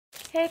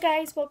Hey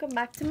guys, welcome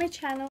back to my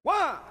channel.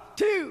 1,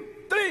 2,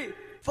 3,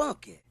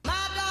 funk it. My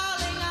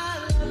darling,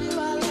 I love you,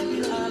 I love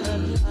you, I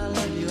love you, I love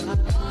you,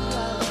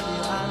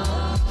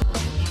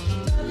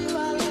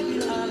 I love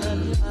you, I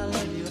love you, I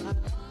love you.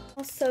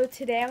 So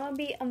today I'm going to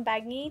be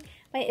unbagging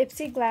my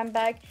Ipsy glam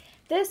bag.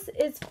 This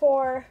is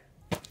for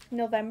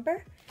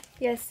November.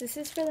 Yes, this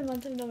is for the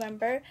month of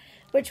November,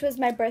 which was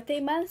my birthday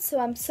month. So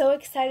I'm so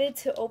excited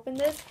to open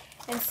this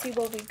and see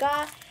what we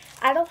got.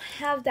 I don't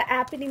have the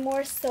app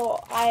anymore,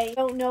 so I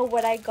don't know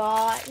what I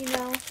got, you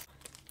know.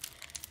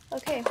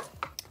 Okay,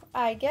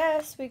 I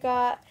guess we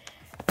got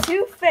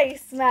 2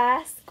 face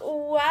masks.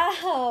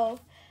 Wow.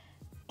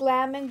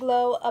 Glam and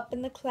Glow Up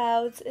in the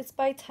Clouds. It's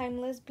by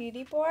Timeless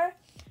Beauty Bar,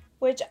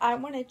 which I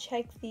want to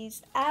check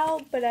these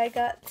out, but I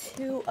got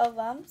 2 of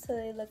them, so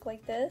they look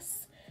like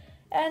this.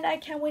 And I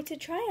can't wait to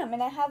try them.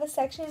 And I have a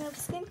section of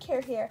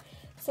skincare here,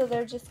 so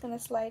they're just going to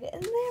slide it in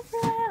there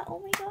for that.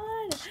 Oh my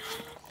god.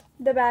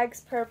 The bag's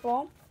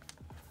purple.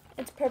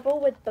 It's purple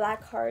with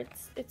black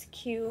hearts. It's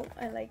cute.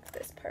 I like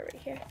this part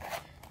right here.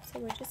 So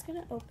we're just going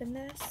to open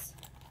this.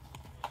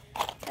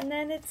 And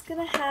then it's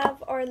going to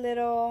have our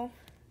little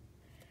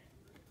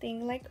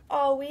thing like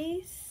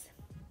always.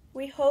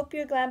 We hope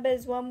your glam bag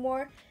is one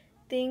more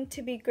thing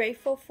to be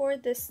grateful for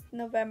this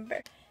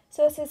November.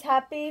 So it says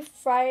Happy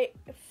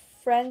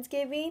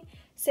Friendsgiving.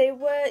 Say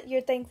what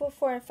you're thankful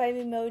for in 5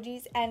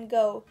 emojis and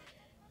go.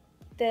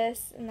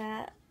 This and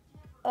that.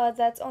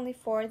 That's only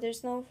 4.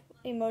 There's no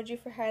emoji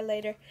for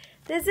highlighter.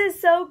 This is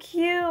so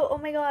cute. Oh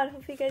my god.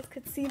 Hope you guys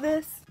could see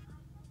this.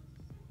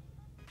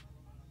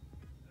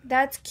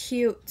 That's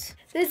cute.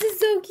 This is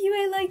so cute.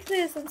 I like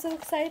this. I'm so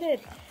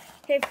excited.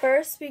 Okay,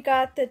 first we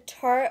got the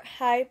Tarte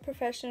High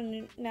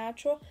Professional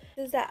Natural.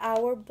 This is the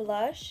Hour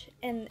Blush,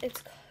 and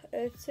it's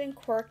in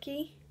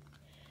Quirky.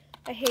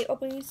 I hate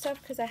opening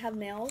stuff because I have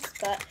nails,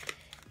 but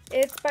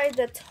it's by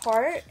the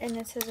Tarte, and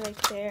it says right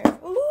there.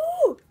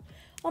 Ooh!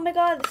 Oh my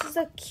god, this is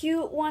a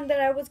cute one that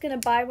I was going to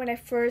buy when I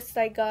first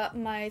got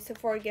my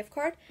Sephora gift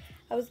card.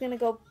 I was going to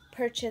go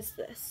purchase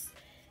this.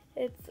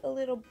 It's a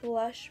little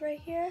blush right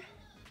here.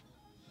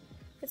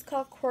 It's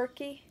called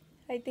Quirky.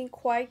 I think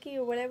Quirky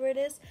or whatever it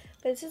is.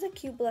 But this is a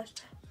cute blush.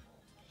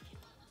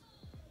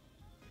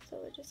 So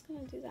we're just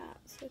going to do that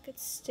so it could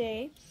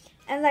stay.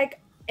 And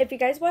if you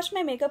guys watch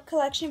my makeup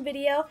collection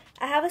video,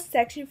 I have a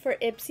section for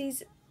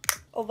Ipsy's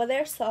over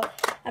there. So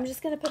I'm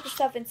just going to put the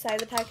stuff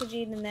inside the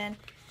packaging and then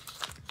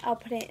I'll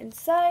put it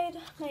inside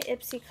my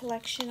Ipsy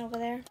collection over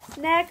there.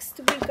 Next,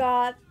 we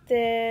got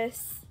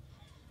this.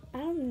 I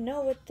don't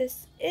know what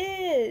this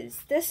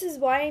is. This is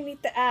why I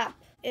need the app.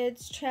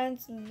 It's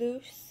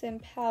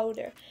translucent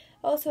powder.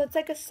 Oh, so it's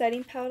like a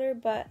setting powder,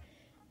 but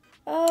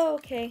oh,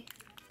 okay.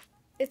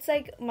 It's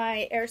like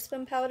my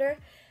Airspun powder,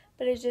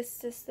 but it's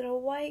just this little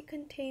white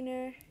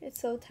container. It's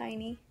so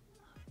tiny.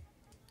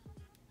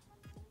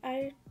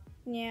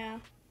 Yeah.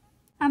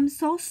 I'm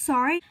so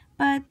sorry,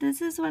 but this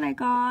is what I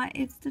got.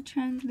 It's the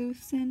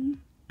translucent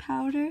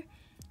powder.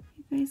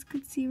 You guys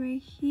could see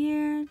right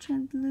here,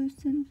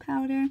 translucent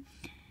powder.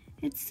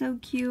 It's so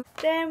cute.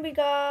 Then we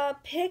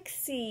got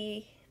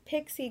Pixie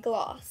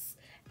gloss.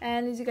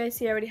 And as you guys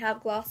see, I already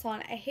have gloss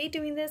on. I hate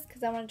doing this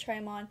because I want to try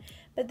them on.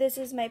 But this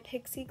is my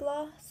Pixie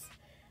gloss.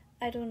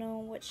 I don't know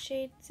what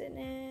shade's in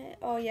it.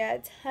 Oh yeah,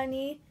 it's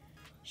Honey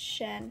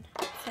Shen.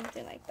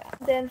 Something like that.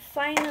 Then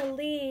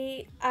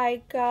finally,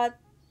 I got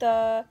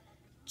the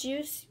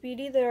Juice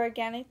Beauty, the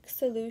Organic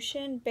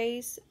Solution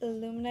Base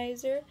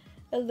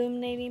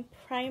Illuminating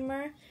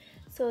Primer.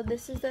 So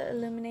this is the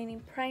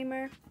illuminating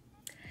primer.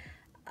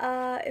 For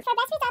best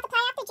results,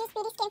 apply after Juice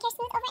Beauty skincare,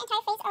 smooth over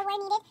entire face or where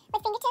needed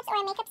with fingertips or a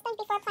makeup sponge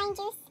before applying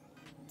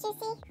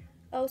Juicy.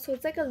 Oh, so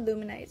it's like a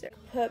luminizer.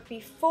 Put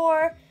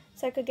before,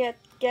 so I could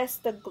guess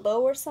the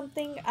glow or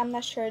something. I'm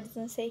not sure. It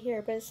doesn't say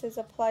here, but it says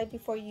apply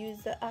before you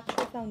use the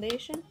actual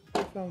foundation.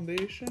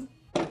 Foundation.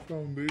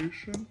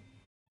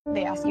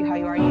 They ask you how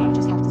you are, you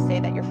just have to say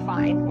that you're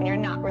fine when you're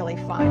not really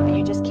fine, but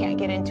you just can't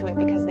get into it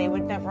because they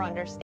would never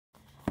understand.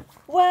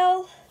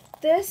 Well,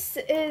 this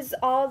is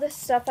all the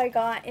stuff I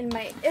got in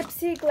my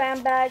Ipsy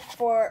glam bag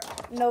for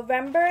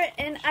November,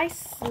 and I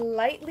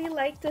slightly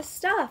like this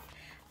stuff.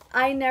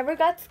 I never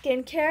got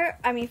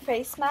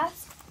face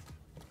masks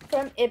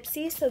from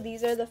Ipsy, so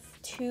these are the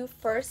 2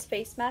 first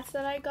face masks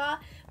that I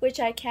got, which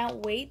I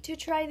can't wait to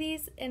try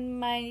these in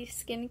my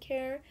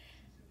skincare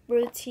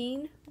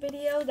routine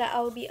video that I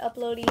will be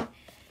uploading.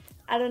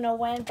 I don't know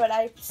when, but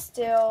I'm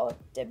still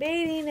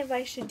debating if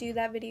I should do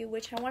that video,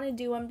 which I want to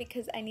do one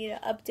because I need to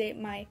update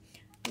my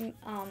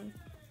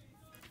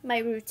my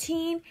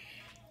routine,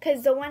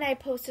 because the one I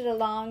posted a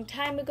long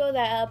time ago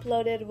that I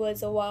uploaded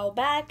was a while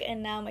back,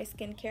 and now my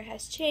skincare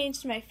has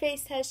changed, my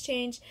face has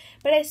changed,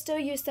 but I still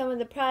use some of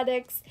the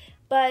products,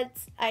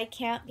 but I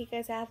can't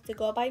because I have to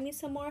go buy me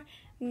some more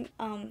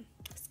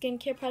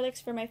skincare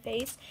products for my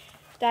face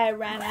that I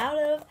ran out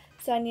of.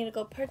 So I need to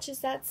go purchase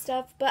that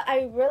stuff. But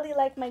I really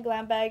like my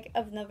glam bag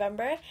of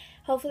November.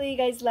 Hopefully you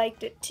guys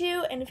liked it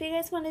too. And if you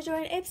guys want to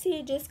join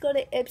Ipsy, just go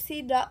to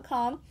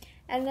ipsy.com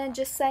and then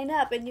just sign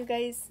up. And you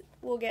guys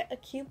will get a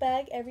cute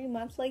bag every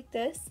month like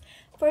this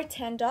for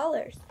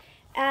 $10.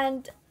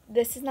 And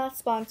this is not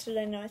sponsored.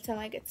 I know it sounds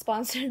like it's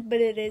sponsored,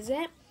 but it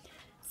isn't.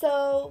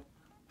 So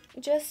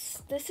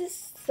just, this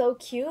is so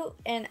cute,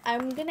 and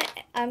I'm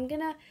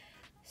gonna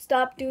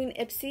stop doing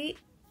Ipsy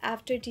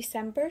after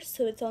December,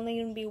 so it's only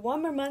gonna be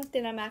one more month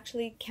and I'm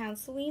actually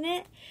canceling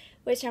it,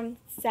 which I'm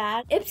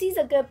sad. Ipsy's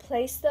a good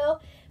place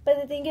though,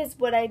 but the thing is,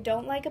 what I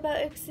don't like about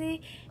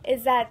Ipsy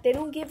is that they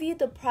don't give you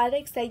the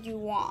products that you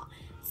want.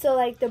 So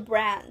like the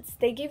brands,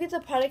 they give you the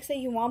products that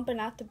you want but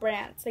not the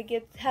brands. Like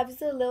it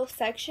has a little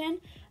section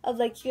of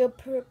like you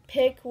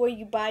pick where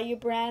you buy your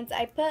brands.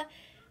 I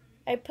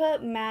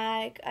put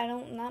MAG,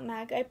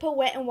 I put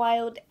Wet n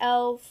Wild,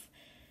 Elf,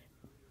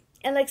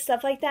 and like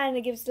stuff like that, and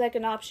it gives like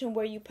an option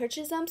where you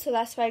purchase them. So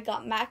that's why I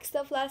got MAC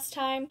stuff last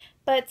time.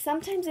 But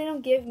sometimes they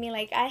don't give me,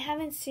 like I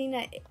haven't seen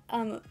a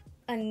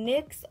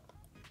NYX,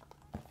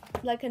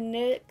 like a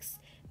NYX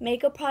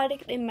makeup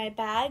product in my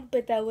bag,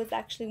 but that was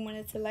actually one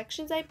of the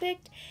selections I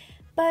picked.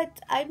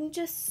 But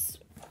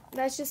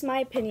that's just my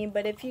opinion.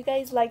 But if you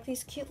guys like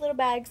these cute little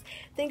bags,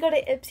 then go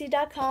to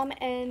ipsy.com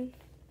and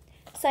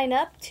sign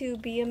up to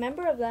be a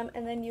member of them,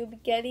 and then you'll be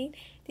getting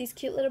these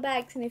cute little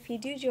bags. And if you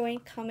do join,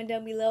 comment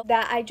down below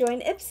that I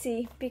joined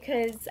Ipsy,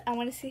 because I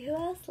want to see who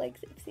else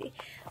likes Ipsy.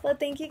 Well,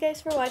 thank you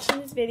guys for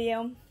watching this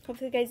video.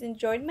 Hopefully you guys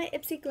enjoyed my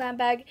Ipsy glam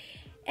bag,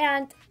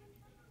 and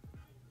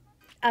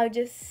I'll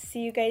just see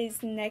you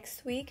guys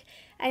next week.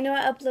 I know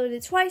I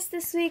uploaded twice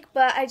this week,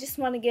 but I just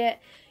want to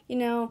get, you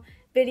know,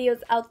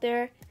 videos out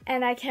there,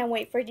 and I can't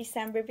wait for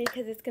December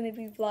because it's going to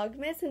be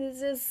vlogmas, and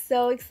this is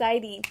so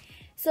exciting.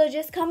 So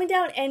just comment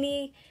down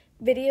any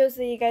videos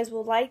that you guys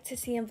would like to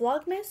see in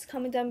vlogmas,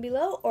 comment down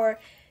below, or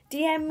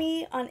DM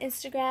me on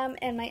Instagram,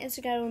 and my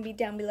Instagram will be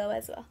down below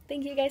as well.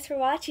 Thank you guys for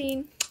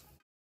watching.